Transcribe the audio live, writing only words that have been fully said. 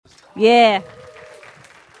Yeah.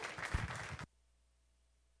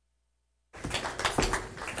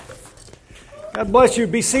 God bless you.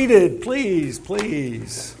 Be seated, please,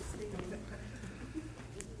 please.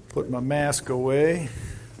 Put my mask away.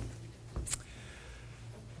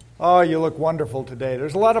 Oh, you look wonderful today.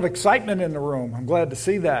 There's a lot of excitement in the room. I'm glad to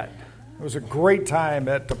see that. It was a great time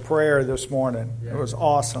at the prayer this morning. It was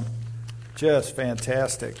awesome. Just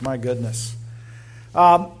fantastic. My goodness.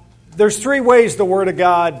 There's three ways the Word of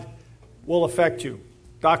God will affect you.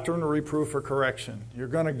 Doctrine, reproof, or correction. You're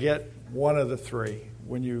going to get one of the three.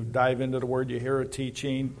 When you dive into the Word, you hear a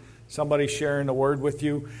teaching, somebody sharing the Word with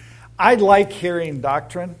you. I like hearing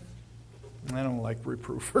doctrine. I don't like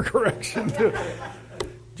reproof or correction,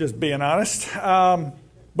 just being honest.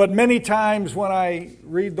 But many times when I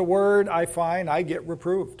read the Word, I find I get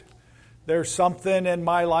reproved. There's something in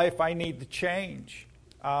my life I need to change.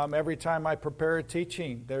 Every time I prepare a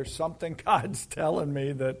teaching, there's something God's telling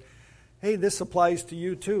me that, hey, this applies to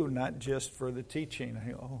you too, not just for the teaching.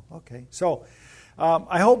 I go, oh, okay. So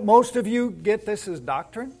I hope most of you get this as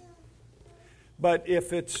doctrine. But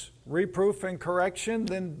if it's reproof and correction,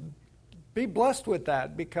 then be blessed with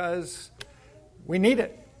that because we need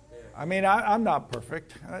it. I mean, I'm not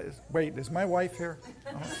perfect. Wait, is my wife here?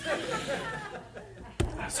 Oh.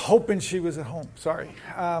 I was hoping she was at home. Sorry.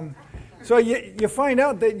 So you find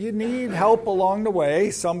out that you need help along the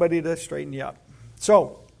way, somebody to straighten you up.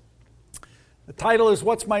 So the title is,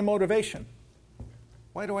 What's My Motivation?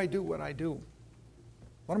 Why do I do what I do?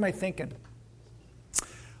 What am I thinking?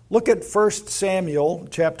 Look at 1 Samuel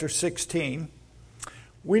chapter 16.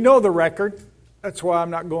 We know the record. That's why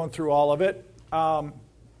I'm not going through all of it.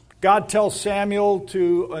 God tells Samuel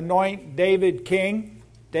to anoint David king.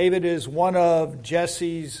 David is one of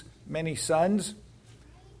Jesse's many sons.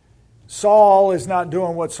 Saul is not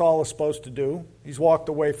doing what Saul is supposed to do. He's walked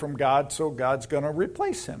away from God, so God's going to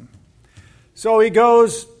replace him. So he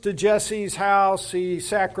goes to Jesse's house, he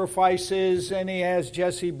sacrifices, and he has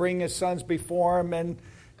Jesse bring his sons before him, and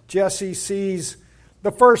Jesse sees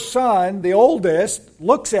the first son, the oldest,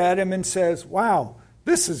 looks at him and says, wow,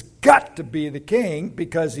 this has got to be the king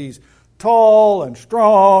because he's tall and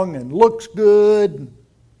strong and looks good.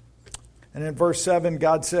 And in verse 7,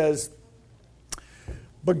 God says,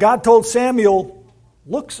 but God told Samuel,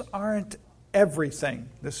 looks aren't everything.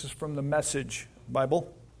 This is from the Message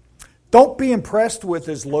Bible. Don't be impressed with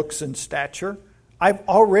his looks and stature. I've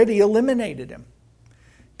already eliminated him.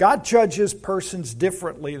 God judges persons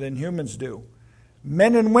differently than humans do.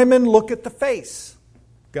 Men and women look at the face.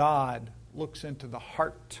 God looks into the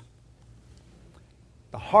heart.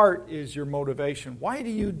 The heart is your motivation. Why do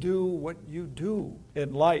you do what you do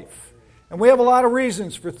in life? And we have a lot of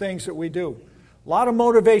reasons for things that we do. A lot of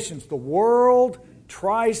motivations. The world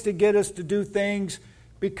tries to get us to do things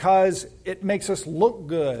because it makes us look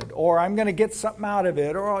good, or I'm going to get something out of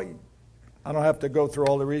it, or I don't have to go through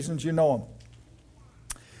all the reasons, you know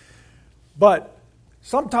them. But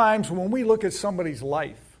sometimes when we look at somebody's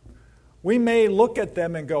life, we may look at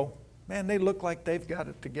them and go, man, they look like they've got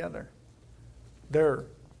it together. They're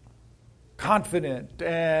confident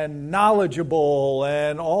and knowledgeable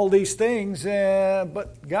and all these things,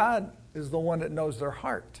 but God is the one that knows their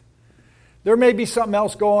heart. There may be something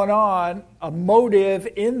else going on, a motive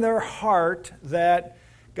in their heart that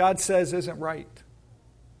God says isn't right.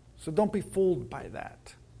 So don't be fooled by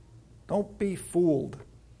that. Don't be fooled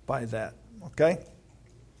by that, okay?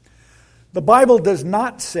 The Bible does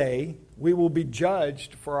not say we will be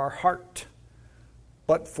judged for our heart,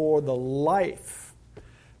 but for the life,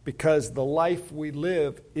 because the life we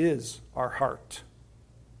live is our heart.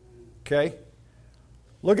 Okay?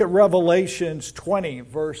 Look at Revelations 20,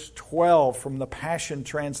 verse 12 from the Passion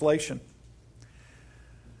Translation.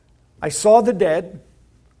 I saw the dead,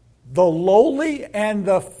 the lowly and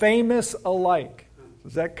the famous alike.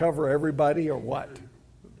 Does that cover everybody or what?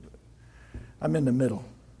 I'm in the middle.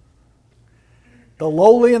 The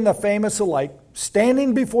lowly and the famous alike,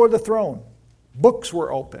 standing before the throne. Books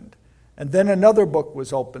were opened, and then another book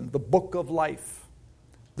was opened, the book of life.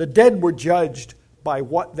 The dead were judged by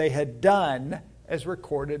what they had done as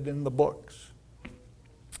recorded in the books.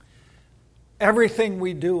 Everything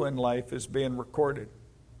we do in life is being recorded.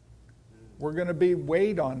 We're going to be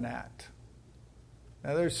weighed on that.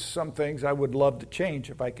 Now, there's some things I would love to change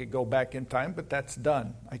if I could go back in time, but that's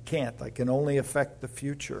done. I can't. I can only affect the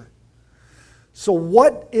future. So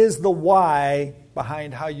what is the why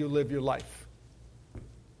behind how you live your life?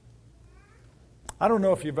 I don't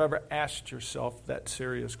know if you've ever asked yourself that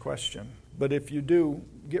serious question, but if you do,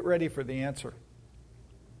 get ready for the answer.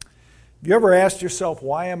 Have you ever asked yourself,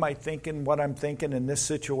 why am I thinking what I'm thinking in this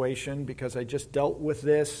situation? Because I just dealt with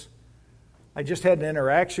this. I just had an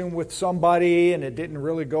interaction with somebody and it didn't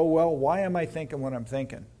really go well. Why am I thinking what I'm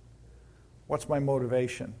thinking? What's my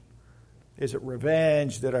motivation? Is it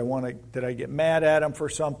revenge? Did I get mad at him for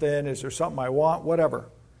something? Is there something I want? Whatever.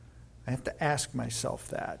 I have to ask myself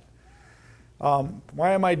that.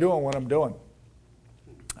 Why am I doing what I'm doing?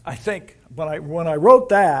 I think when I wrote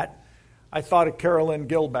that, I thought of Carolyn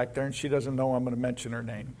Gill back there, and she doesn't know I'm going to mention her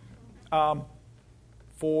name.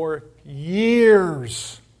 For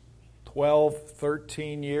years, 12,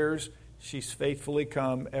 13 years, she's faithfully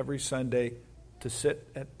come every Sunday to sit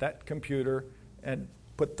at that computer and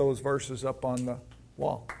put those verses up on the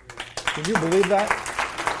wall. Can you believe that?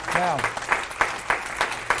 Now,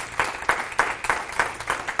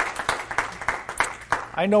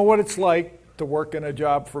 I know what it's like to work in a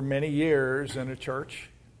job for many years in a church,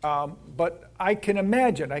 but I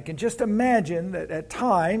can just imagine that at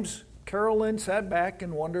times Carolyn sat back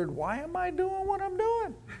and wondered, why am I doing what I'm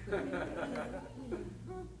doing?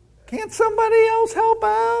 Can't somebody else help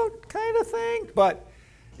out? Kind of thing. But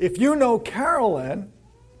if you know Carolyn,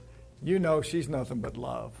 you know she's nothing but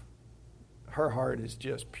love. Her heart is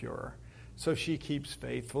just pure. So she keeps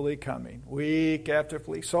faithfully coming week after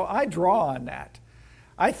week. So I draw on that.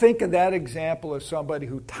 I think of that example as somebody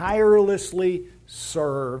who tirelessly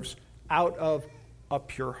serves out of a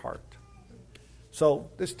pure heart. So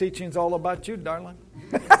this teaching's all about you, darling.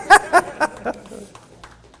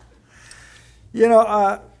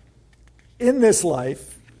 In this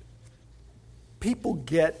life, people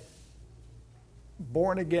get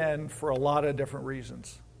born again for a lot of different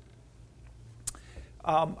reasons.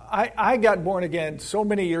 I got born again so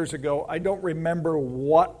many years ago, I don't remember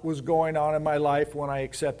what was going on in my life when I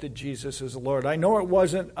accepted Jesus as the Lord. I know it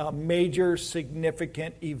wasn't a major,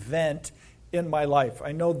 significant event in my life.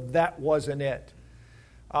 I know that wasn't it.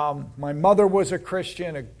 My mother was a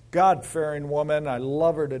Christian, a God-fearing woman. I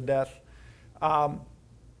love her to death.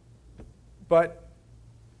 But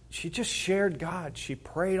she just shared God. She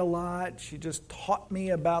prayed a lot. She just taught me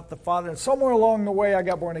about the Father. And somewhere along the way, I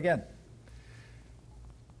got born again.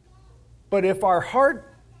 But if our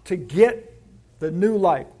heart to get the new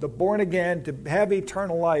life, the born again, to have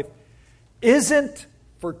eternal life, isn't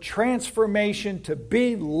for transformation to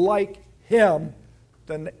be like Him,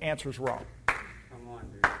 then the answer's wrong. Come on,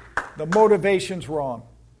 dude. The motivation's wrong.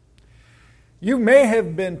 You may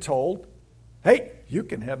have been told, hey, you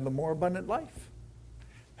can have the more abundant life.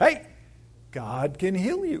 Hey, God can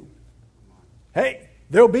heal you. Hey,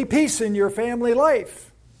 there'll be peace in your family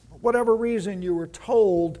life. For whatever reason you were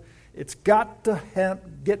told, it's got to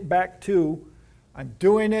get back to, I'm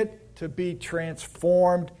doing it to be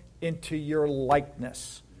transformed into your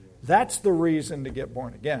likeness. That's the reason to get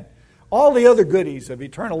born again. All the other goodies of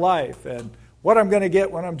eternal life and what I'm going to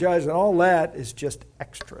get when I'm judged and all that is just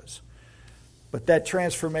extras. But that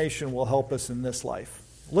transformation will help us in this life.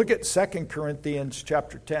 Look at 2 Corinthians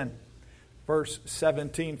chapter 10, verse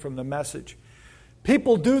 17 from the Message.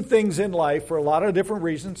 People do things in life for a lot of different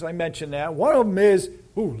reasons. I mentioned that. One of them is,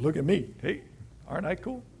 ooh, look at me. Hey, aren't I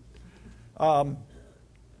cool?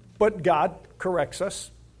 But God corrects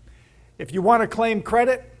us. If you want to claim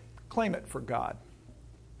credit, claim it for God.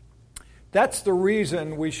 That's the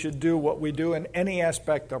reason we should do what we do in any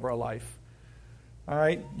aspect of our life. All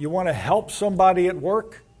right? You want to help somebody at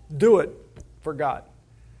work? Do it for God.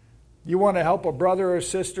 You want to help a brother or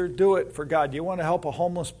sister? Do it for God. You want to help a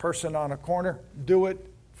homeless person on a corner? Do it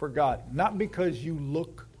for God. Not because you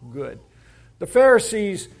look good. The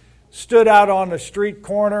Pharisees stood out on the street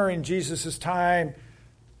corner in Jesus' time,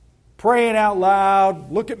 praying out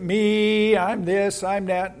loud, look at me, I'm this, I'm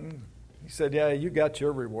that. And he said, yeah, you got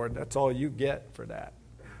your reward. That's all you get for that.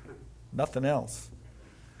 Nothing else.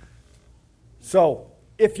 So,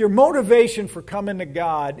 if your motivation for coming to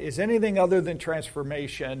God is anything other than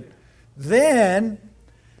transformation, then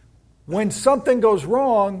when something goes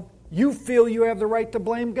wrong, you feel you have the right to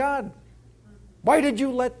blame God. Why did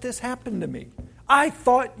you let this happen to me? I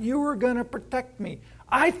thought you were going to protect me.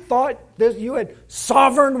 I thought that you had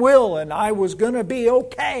sovereign will and I was going to be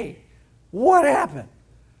okay. What happened?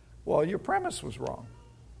 Well, your premise was wrong.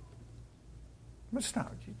 But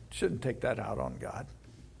not, you shouldn't take that out on God.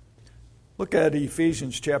 Look at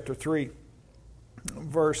Ephesians chapter 3,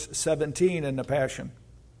 verse 17 in the Passion.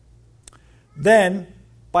 Then,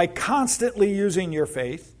 by constantly using your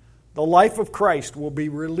faith, the life of Christ will be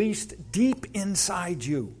released deep inside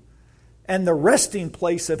you, and the resting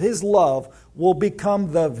place of His love will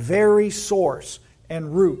become the very source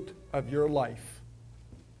and root of your life.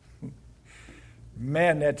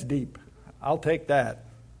 Man, that's deep. I'll take that.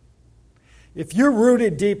 If you're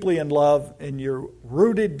rooted deeply in love and you're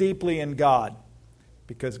rooted deeply in God,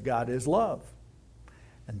 because God is love,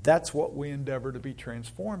 And that's what we endeavor to be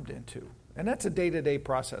transformed into. And that's a day-to-day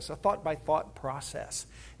process, a thought-by-thought process.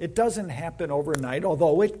 It doesn't happen overnight,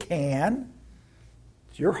 although it can.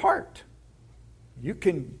 It's your heart. You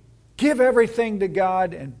can give everything to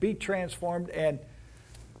God and be transformed and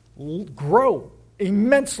grow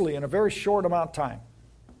immensely in a very short amount of time.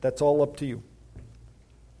 That's all up to you.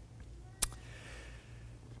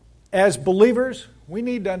 As believers, we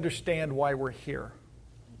need to understand why we're here.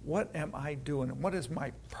 What am I doing? What is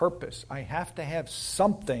my purpose? I have to have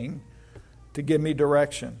something to give me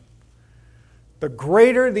direction. The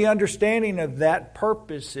greater the understanding of that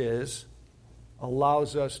purpose is,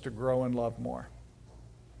 allows us to grow and love more.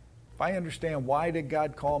 If I understand why did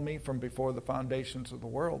God call me from before the foundations of the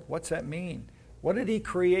world, what's that mean? What did He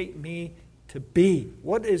create me to be?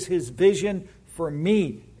 What is His vision for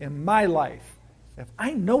me in my life? If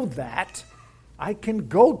I know that, I can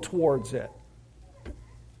go towards it.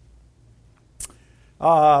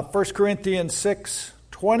 1 Corinthians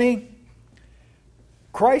 6:20,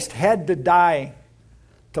 Christ had to die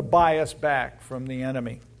to buy us back from the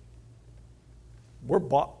enemy. We're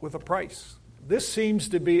bought with a price. This seems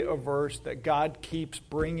to be a verse that God keeps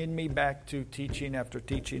bringing me back to, teaching after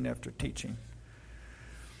teaching after teaching.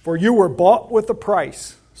 For you were bought with a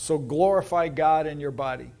price, so glorify God in your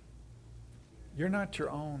body. You're not your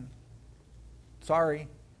own. Sorry.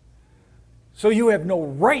 So you have no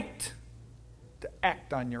right to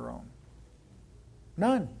act on your own.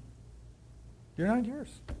 None. You're not yours.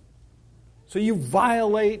 So you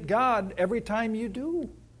violate God every time you do.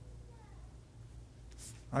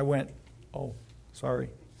 I went, oh, sorry.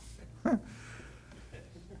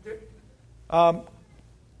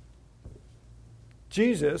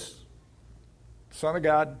 Jesus, Son of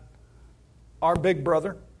God, our big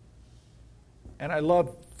brother, and I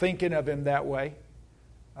love thinking of Him that way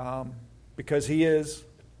because He is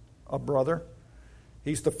a brother.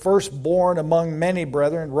 He's the firstborn among many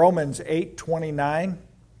brethren. Romans 8:29.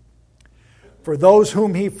 For those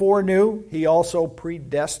whom He foreknew, He also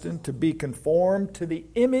predestined to be conformed to the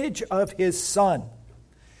image of His Son,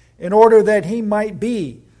 in order that He might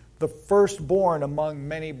be the firstborn among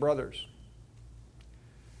many brothers.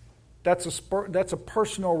 That's a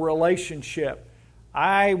personal relationship.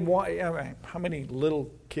 How many little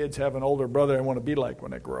kids have an older brother they want to be like when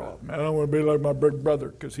they grow up? Man, I don't want to be like my big brother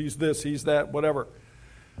because he's this, he's that, whatever.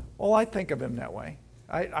 Well, I think of him that way.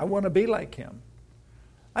 I want to be like him.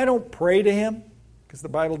 I don't pray to him because the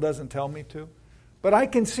Bible doesn't tell me to. But I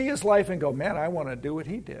can see his life and go, man, I want to do what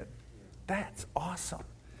he did. That's awesome.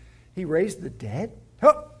 He raised the dead?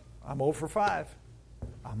 Oh, I'm 0 for 5.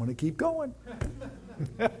 I'm going to keep going.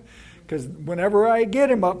 Because whenever I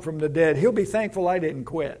get him up from the dead, he'll be thankful I didn't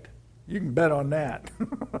quit. You can bet on that.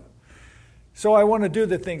 So I want to do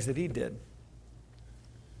the things that he did.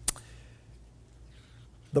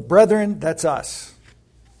 The brethren, that's us.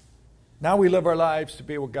 Now we live our lives to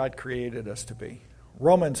be what God created us to be.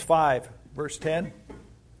 Romans 5, verse 10.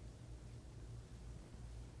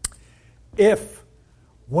 If,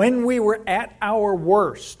 when we were at our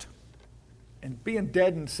worst, and being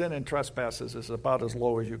dead in sin and trespasses is about as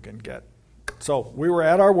low as you can get. So we were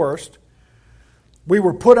at our worst. We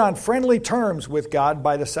were put on friendly terms with God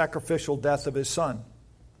by the sacrificial death of His Son.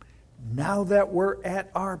 Now that we're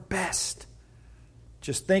at our best,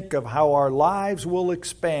 just think of how our lives will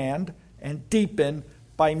expand and deepen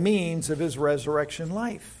by means of His resurrection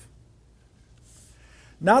life.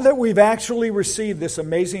 Now that we've actually received this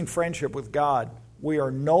amazing friendship with God, we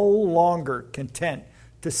are no longer content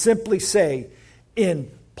to simply say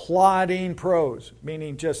in plodding prose,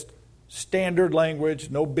 meaning just standard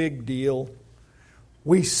language, no big deal.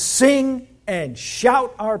 We sing and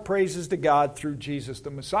shout our praises to God through Jesus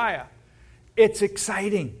the Messiah. It's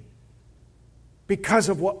exciting because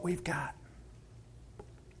of what we've got.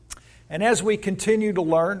 And as we continue to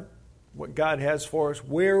learn what God has for us,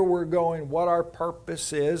 where we're going, what our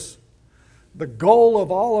purpose is, the goal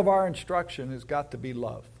of all of our instruction has got to be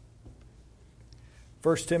love.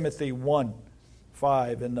 1 Timothy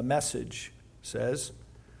 1:5 in the Message says,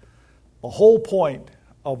 the whole point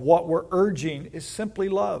of what we're urging is simply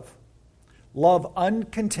love. Love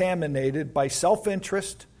uncontaminated by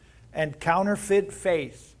self-interest and counterfeit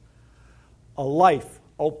faith. A life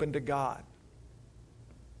open to God.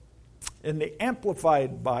 In the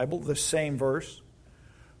Amplified Bible, the same verse,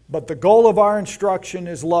 but the goal of our instruction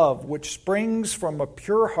is love, which springs from a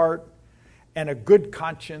pure heart and a good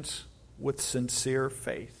conscience with sincere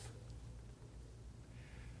faith.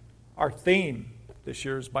 Our theme this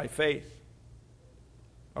year is by faith.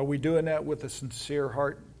 Are we doing that with a sincere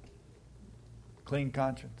heart, clean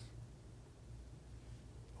conscience?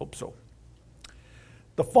 Hope so.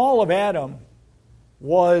 The fall of Adam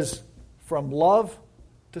was from love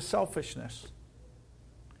to selfishness.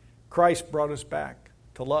 Christ brought us back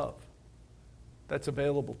to love. That's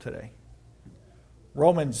available today.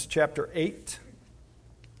 Romans chapter 8,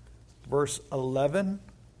 verse 11.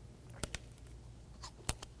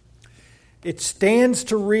 It stands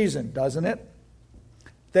to reason, doesn't it,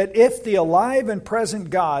 that if the alive and present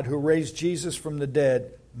God who raised Jesus from the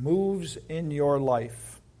dead moves in your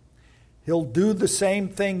life, He'll do the same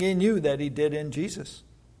thing in you that He did in Jesus.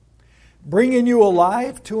 Bringing you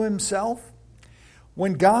alive to Himself.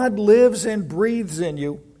 When God lives and breathes in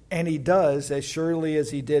you, and He does as surely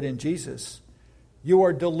as He did in Jesus, you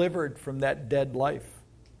are delivered from that dead life.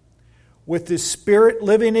 With His Spirit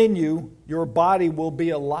living in you, your body will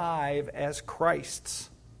be alive as Christ's.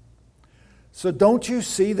 So don't you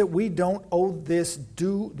see that we don't owe this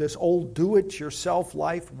old do-it-yourself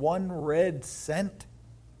life one red cent?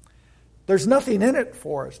 There's nothing in it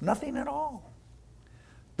for us, nothing at all.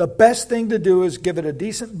 The best thing to do is give it a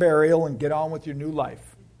decent burial and get on with your new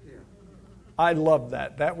life. I love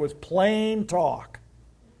that. That was plain talk.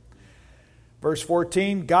 Verse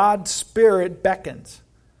 14, God's Spirit beckons.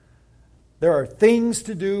 There are things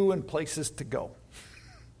to do and places to go.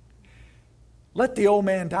 Let the old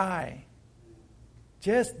man die.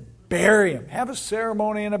 Just bury him. Have a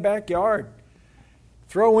ceremony in the backyard.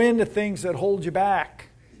 Throw in the things that hold you back.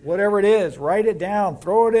 Whatever it is, write it down.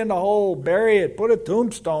 Throw it in the hole. Bury it. Put a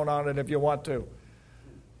tombstone on it if you want to.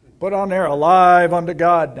 Put on there, alive unto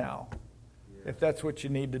God now. If that's what you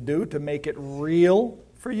need to do to make it real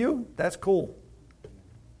for you, that's cool.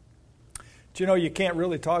 But you know, you can't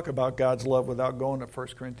really talk about God's love without going to 1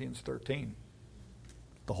 Corinthians 13.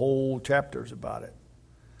 The whole chapter is about it.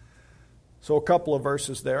 So a couple of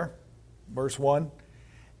verses there. Verse 1.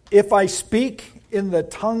 If I speak in the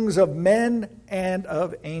tongues of men and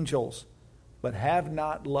of angels, but have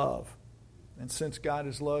not love. And since God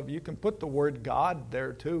is love, you can put the word God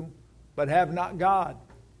there too. But have not God.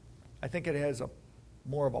 I think it has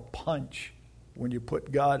more of a punch when you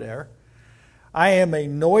put God there. I am a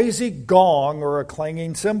noisy gong or a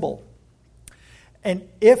clanging cymbal. And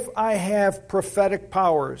if I have prophetic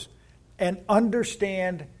powers and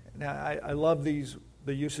understand. Now, I love the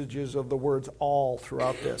usages of the words all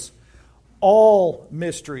throughout this. All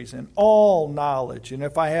mysteries and all knowledge. And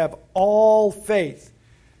if I have all faith.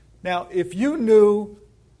 Now, if you knew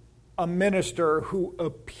a minister who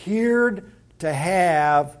appeared to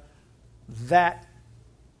have that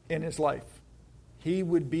in his life, he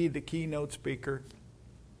would be the keynote speaker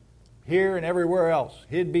here and everywhere else.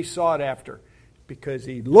 He'd be sought after because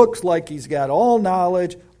he looks like he's got all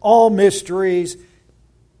knowledge, all mysteries,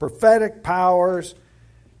 prophetic powers.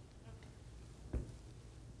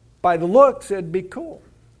 By the looks, it'd be cool.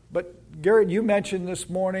 But Garrett, you mentioned this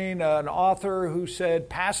morning an author who said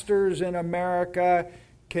pastors in America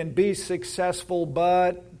can be successful,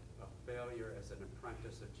 but a failure as an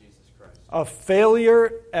apprentice of Jesus Christ. A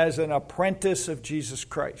failure as an apprentice of Jesus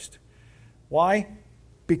Christ. Why?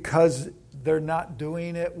 Because they're not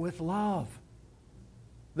doing it with love.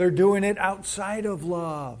 They're doing it outside of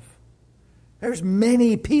love. There's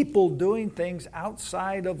many people doing things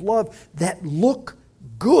outside of love that look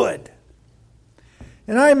good.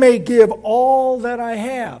 And I may give all that I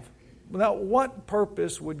have. Now, what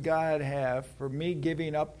purpose would God have for me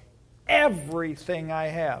giving up everything I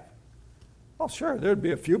have? Well, sure, there'd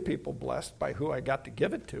be a few people blessed by who I got to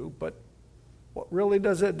give it to, but what really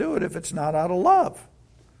does it do it if it's not out of love?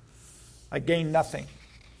 I gain nothing.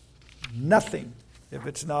 Nothing if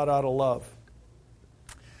it's not out of love.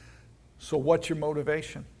 So what's your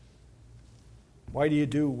motivation? Why do you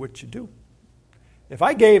do what you do? If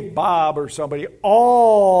I gave Bob or somebody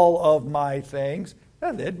all of my things,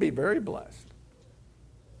 then they'd be very blessed.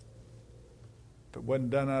 If it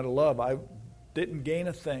wasn't done out of love, I didn't gain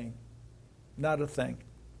a thing. Not a thing.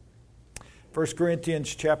 1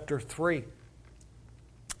 Corinthians chapter 3,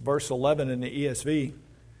 verse 11 in the ESV.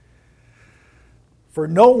 For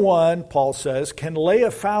no one, Paul says, can lay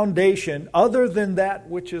a foundation other than that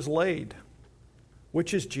which is laid,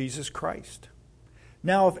 which is Jesus Christ.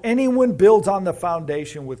 Now, if anyone builds on the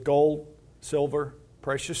foundation with gold, silver,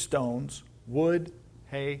 precious stones, wood,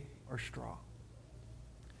 hay, or straw,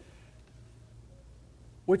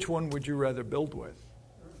 which one would you rather build with?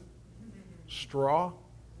 Straw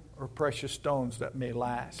or precious stones that may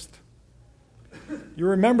last? You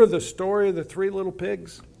remember the story of the 3 little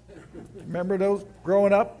pigs? Remember those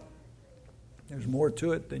growing up? There's more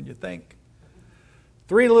to it than you think.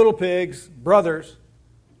 3 little pigs, brothers,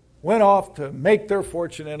 went off to make their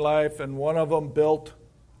fortune in life, and one of them built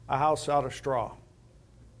a house out of straw.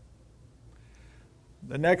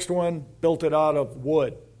 The next one built it out of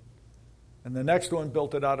wood. And the next one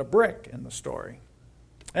built it out of brick in the story.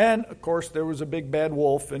 And, of course, there was a big bad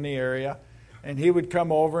wolf in the area. And he would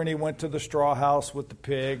come over and he went to the straw house with the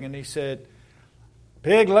pig. And he said,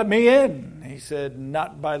 "Pig, let me in." He said,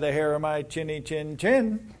 "Not by the hair of my chinny chin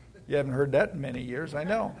chin." You haven't heard that in many years, I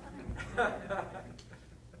know.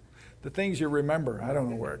 The things you remember, I don't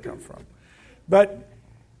know where it comes from. But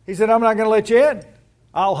he said, "I'm not going to let you in.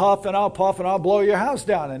 I'll huff and I'll puff and I'll blow your house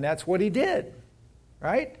down." And that's what he did,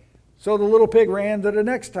 right? So the little pig ran to the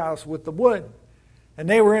next house with the wood. And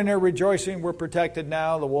they were in there rejoicing, "We're protected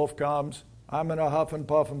now." The wolf comes, "I'm going to huff and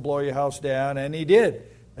puff and blow your house down." And he did.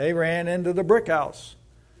 They ran into the brick house.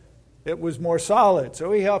 It was more solid.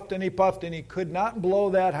 So he huffed and he puffed and he could not blow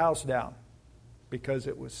that house down because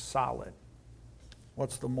it was solid.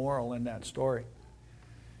 What's the moral in that story?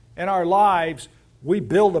 In our lives, we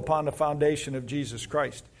build upon the foundation of Jesus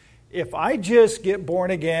Christ. If I just get born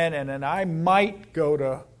again and then I might go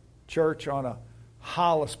to church on a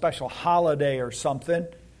special holiday or something,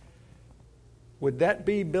 would that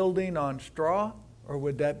be building on straw or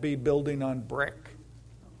would that be building on brick?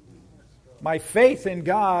 My faith in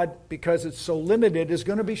God, because it's so limited, is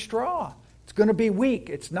going to be straw. It's going to be weak.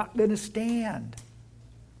 It's not going to stand.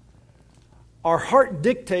 Our heart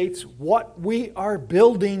dictates what we are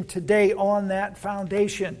building today on that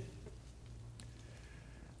foundation.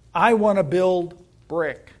 I want to build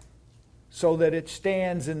brick so that it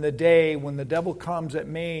stands in the day when the devil comes at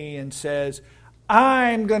me and says,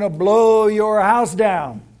 "I'm going to blow your house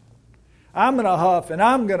down. I'm going to huff and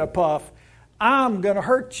I'm going to puff. I'm going to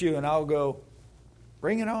hurt you." And I'll go,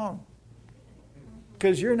 "Bring it on.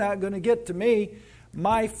 Because you're not going to get to me.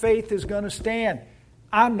 My faith is going to stand.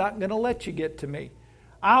 I'm not going to let you get to me.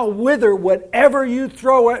 I'll wither whatever you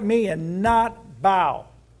throw at me and not bow."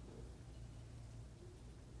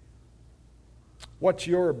 What's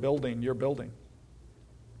your building? Your building?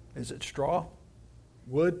 Is it straw,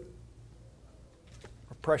 wood,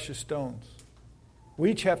 or precious stones?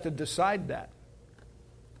 We each have to decide that.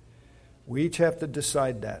 We each have to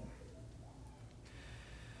decide that.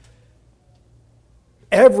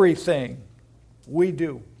 Everything we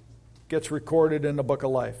do gets recorded in the book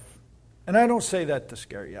of life. And I don't say that to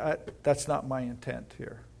scare you. That's not my intent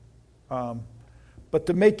here. But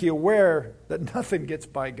to make you aware that nothing gets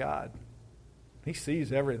by God. He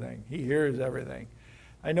sees everything. He hears everything.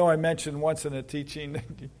 I know I mentioned once in a teaching,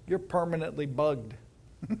 you're permanently bugged.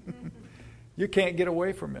 You can't get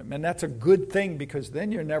away from him. And that's a good thing because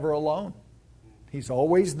then you're never alone. He's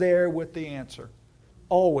always there with the answer.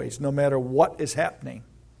 Always, no matter what is happening.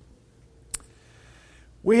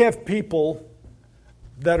 We have people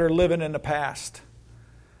that are living in the past.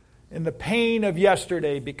 In the pain of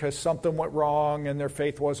yesterday because something went wrong and their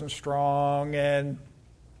faith wasn't strong and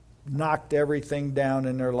knocked everything down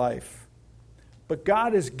in their life. But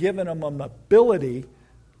God has given them an ability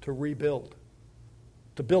to rebuild.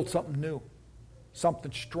 To build something new.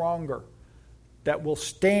 Something stronger. That will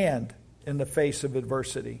stand in the face of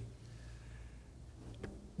adversity.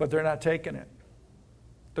 But they're not taking it.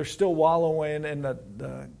 They're still wallowing in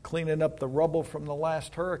the cleaning up the rubble from the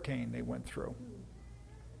last hurricane they went through.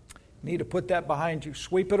 You need to put that behind you.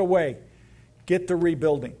 Sweep it away. Get to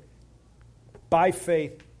rebuilding. By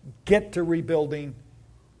faith, get to rebuilding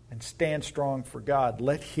and stand strong for God.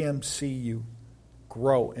 Let Him see you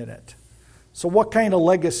grow in it. So what kind of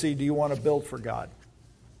legacy do you want to build for God?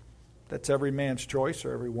 That's every man's choice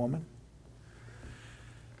or every woman.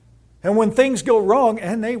 And when things go wrong,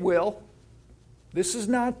 and they will, this is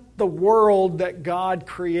not the world that God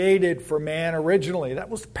created for man originally. That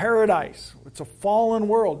was paradise. It's a fallen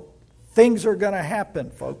world. Things are going to happen,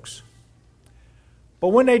 folks. But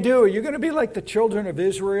when they do, are you going to be like the children of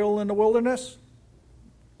Israel in the wilderness?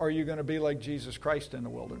 Or are you going to be like Jesus Christ in the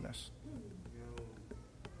wilderness?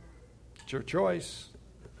 It's your choice.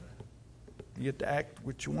 You get to act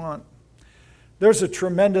what you want. There's a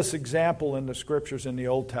tremendous example in the Scriptures in the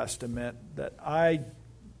Old Testament that I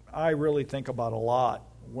really think about a lot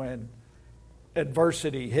when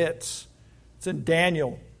adversity hits. It's in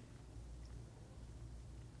Daniel.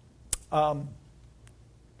 Did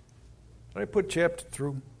I put chapter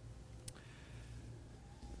through?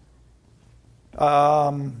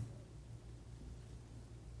 It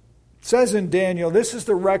says in Daniel, this is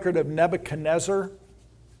the record of Nebuchadnezzar,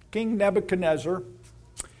 King Nebuchadnezzar.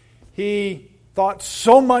 He thought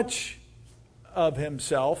so much of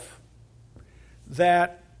himself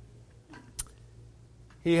that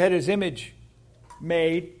he had his image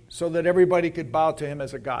made so that everybody could bow to him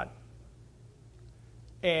as a god.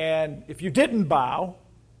 And if you didn't bow,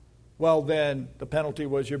 well, then the penalty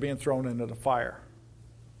was you're being thrown into the fire.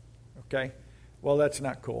 Okay? Well, that's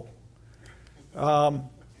not cool.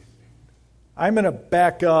 I'm going to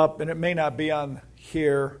back up, and it may not be on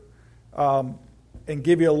here, and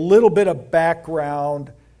give you a little bit of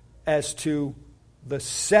background as to the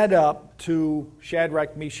setup to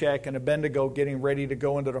Shadrach, Meshach, and Abednego getting ready to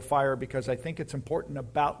go into the fire, because I think it's important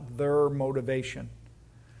about their motivation.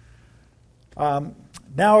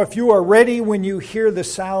 Now, if you are ready when you hear the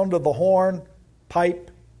sound of the horn,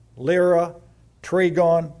 pipe, lyra,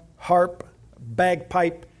 trigon, harp,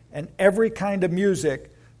 bagpipe, and every kind of music,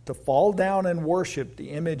 to fall down and worship the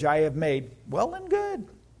image I have made, well and good.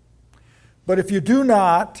 But if you do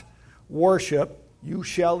not worship, you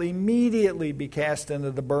shall immediately be cast into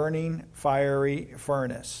the burning, fiery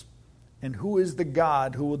furnace. And who is the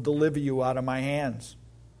God who will deliver you out of my hands?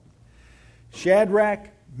 Shadrach,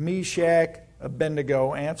 Meshach,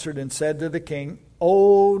 Abednego answered and said to the king,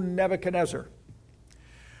 O Nebuchadnezzar,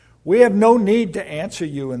 we have no need to answer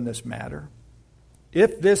you in this matter.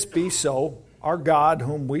 If this be so, our God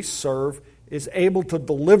whom we serve is able to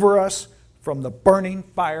deliver us from the burning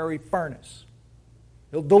fiery furnace.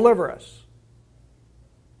 He'll deliver us.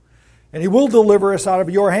 And he will deliver us out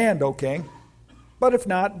of your hand, O king. But if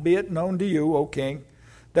not, be it known to you, O king,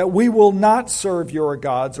 that we will not serve your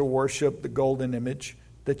gods or worship the golden image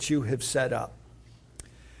that you have set up.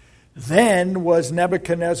 Then was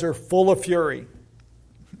Nebuchadnezzar full of fury.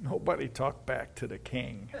 Nobody talked back to the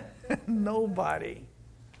king. Nobody.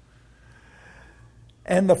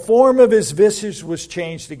 And the form of his visage was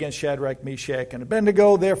changed against Shadrach, Meshach, and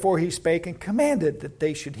Abednego. Therefore he spake and commanded that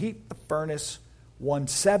they should heat the furnace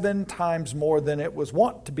 7 times more than it was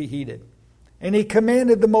wont to be heated. And he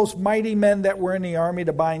commanded the most mighty men that were in the army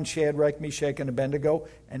to bind Shadrach, Meshach, and Abednego,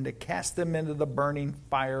 and to cast them into the burning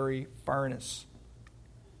fiery furnace.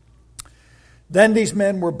 Then these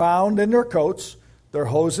men were bound in their coats, their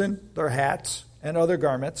hosen, their hats, and other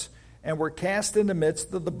garments, and were cast in the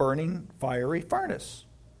midst of the burning fiery furnace.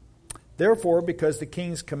 Therefore, because the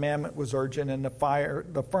king's commandment was urgent and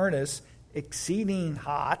the furnace exceeding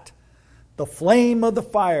hot, the flame of the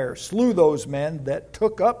fire slew those men that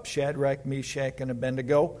took up Shadrach, Meshach, and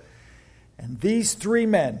Abednego. And these 3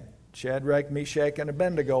 men, Shadrach, Meshach, and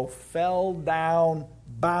Abednego, fell down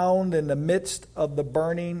bound in the midst of the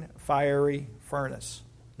burning fiery furnace.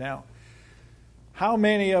 Now, how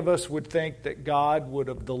many of us would think that God would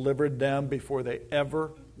have delivered them before they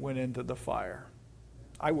ever went into the fire?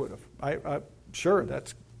 I would have. Sure,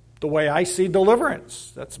 that's the way I see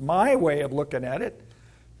deliverance. That's my way of looking at it.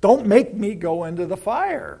 Don't make me go into the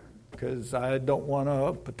fire, because I don't want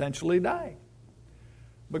to potentially die.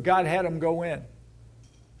 But God had them go in.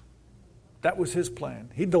 That was his plan.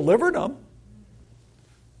 He delivered them.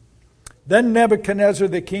 Then Nebuchadnezzar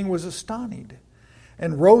the king was astonished,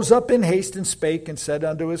 and rose up in haste and spake and said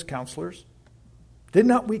unto his counselors, Did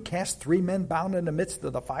not we cast 3 men bound in the midst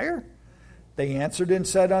of the fire? They answered and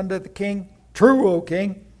said unto the king, True, O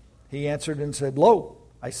king. He answered and said, Lo,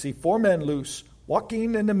 I see 4 men loose,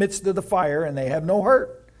 walking in the midst of the fire, and they have no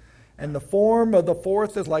hurt. And the form of the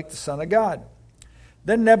 4th is like the Son of God.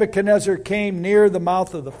 Then Nebuchadnezzar came near the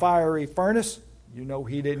mouth of the fiery furnace. You know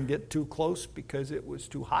he didn't get too close because it was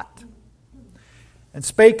too hot. And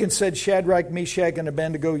spake and said, Shadrach, Meshach, and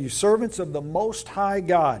Abednego, you servants of the Most High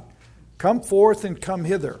God, come forth and come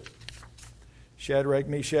hither. Shadrach,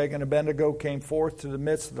 Meshach, and Abednego came forth to the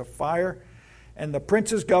midst of the fire. And the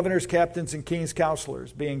princes, governors, captains, and king's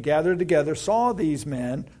counselors, being gathered together, saw these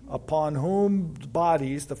men, upon whom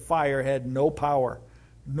bodies the fire had no power,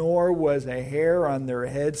 nor was a hair on their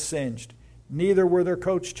heads singed, neither were their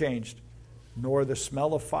coats changed, nor the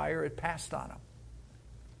smell of fire had passed on them.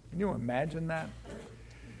 Can you imagine that?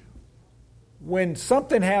 When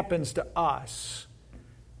something happens to us,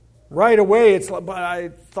 right away it's like, but I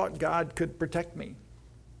thought God could protect me.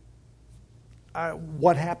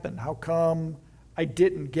 What happened? How come I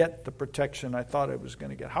didn't get the protection I thought I was going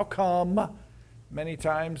to get? How come many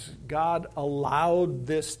times God allowed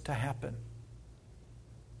this to happen?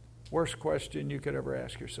 Worst question you could ever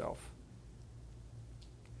ask yourself.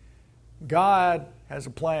 God has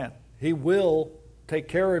a plan. He will take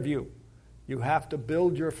care of you. You have to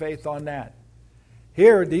build your faith on that.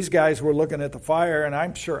 Here, these guys were looking at the fire, and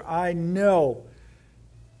I know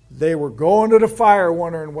they were going to the fire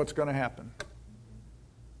wondering what's going to happen.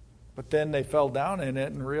 But then they fell down in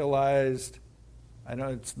it and realized, I know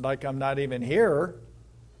it's like I'm not even here.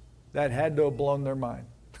 That had to have blown their mind.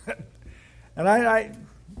 And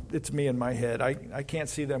it's me in my head. I can't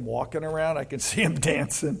see them walking around. I can see them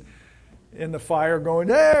dancing in the fire going,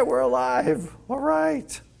 hey, we're alive. All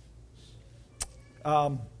right.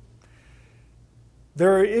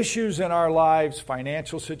 There are issues in our lives,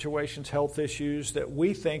 financial situations, health issues, that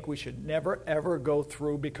we think we should never, ever go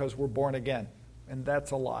through because we're born again. And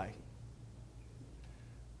that's a lie.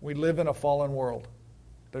 We live in a fallen world.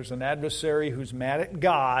 There's an adversary who's mad at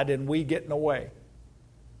God, and we get in the way.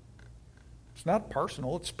 It's not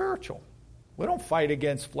personal, it's spiritual. We don't fight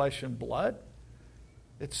against flesh and blood.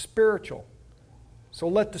 It's spiritual. So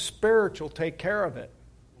let the spiritual take care of it.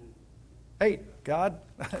 Hey, God,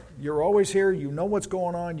 you're always here. You know what's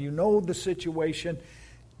going on. You know the situation.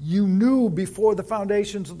 You knew before the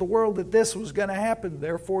foundations of the world that this was going to happen.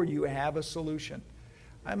 Therefore, you have a solution.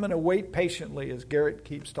 I'm going to wait patiently, as Garrett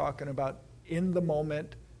keeps talking about, in the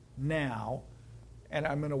moment, now, and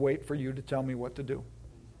I'm going to wait for you to tell me what to do.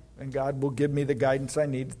 And God will give me the guidance I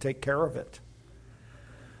need to take care of it.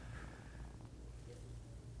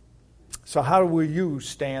 So how will you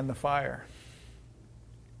stand the fire?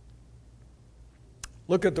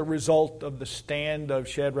 Look at the result of the stand of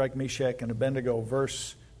Shadrach, Meshach, and Abednego,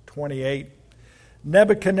 verse 28.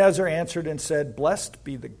 Nebuchadnezzar answered and said, "Blessed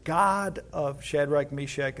be the God of Shadrach,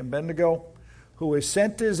 Meshach, and Abednego, who has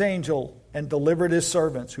sent his angel and delivered his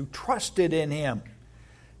servants, who trusted in him,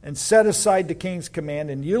 and set aside the king's command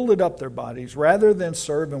and yielded up their bodies, rather than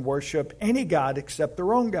serve and worship any god except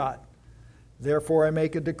their own God. Therefore I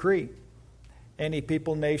make a decree. Any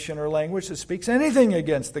people, nation, or language that speaks anything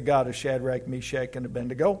against the God of Shadrach, Meshach, and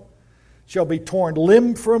Abednego shall be torn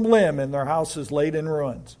limb from limb and their houses laid in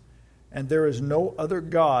ruins. And there is no other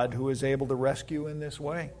God who is able to rescue in this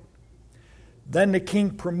way." Then the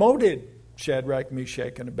king promoted Shadrach,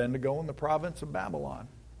 Meshach, and Abednego in the province of Babylon.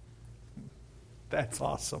 That's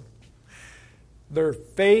awesome. Their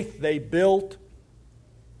faith they built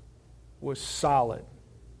was solid.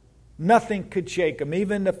 Nothing could shake them,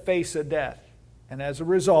 even the face of death. And as a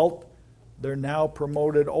result, they're now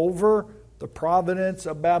promoted over the province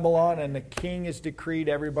of Babylon, and the king has decreed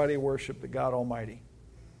everybody worship the God Almighty.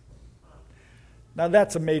 Now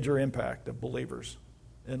that's a major impact of believers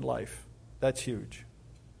in life. That's huge.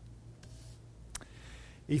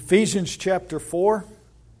 Ephesians chapter 4,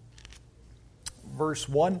 verse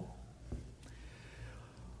 1.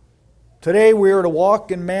 Today we are to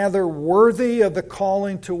walk in manner worthy of the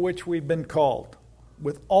calling to which we've been called,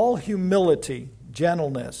 with all humility,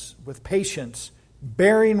 gentleness, with patience,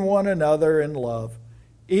 bearing one another in love,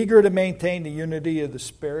 eager to maintain the unity of the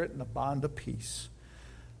Spirit and the bond of peace.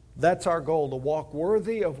 That's our goal, to walk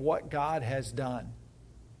worthy of what God has done.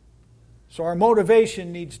 So our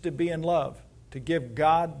motivation needs to be in love, to give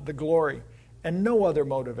God the glory, and no other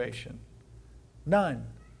motivation. None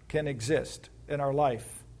can exist in our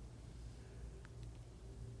life.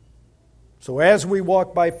 So as we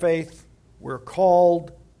walk by faith, we're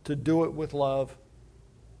called to do it with love,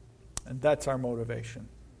 and that's our motivation.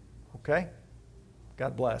 Okay?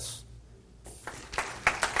 God bless.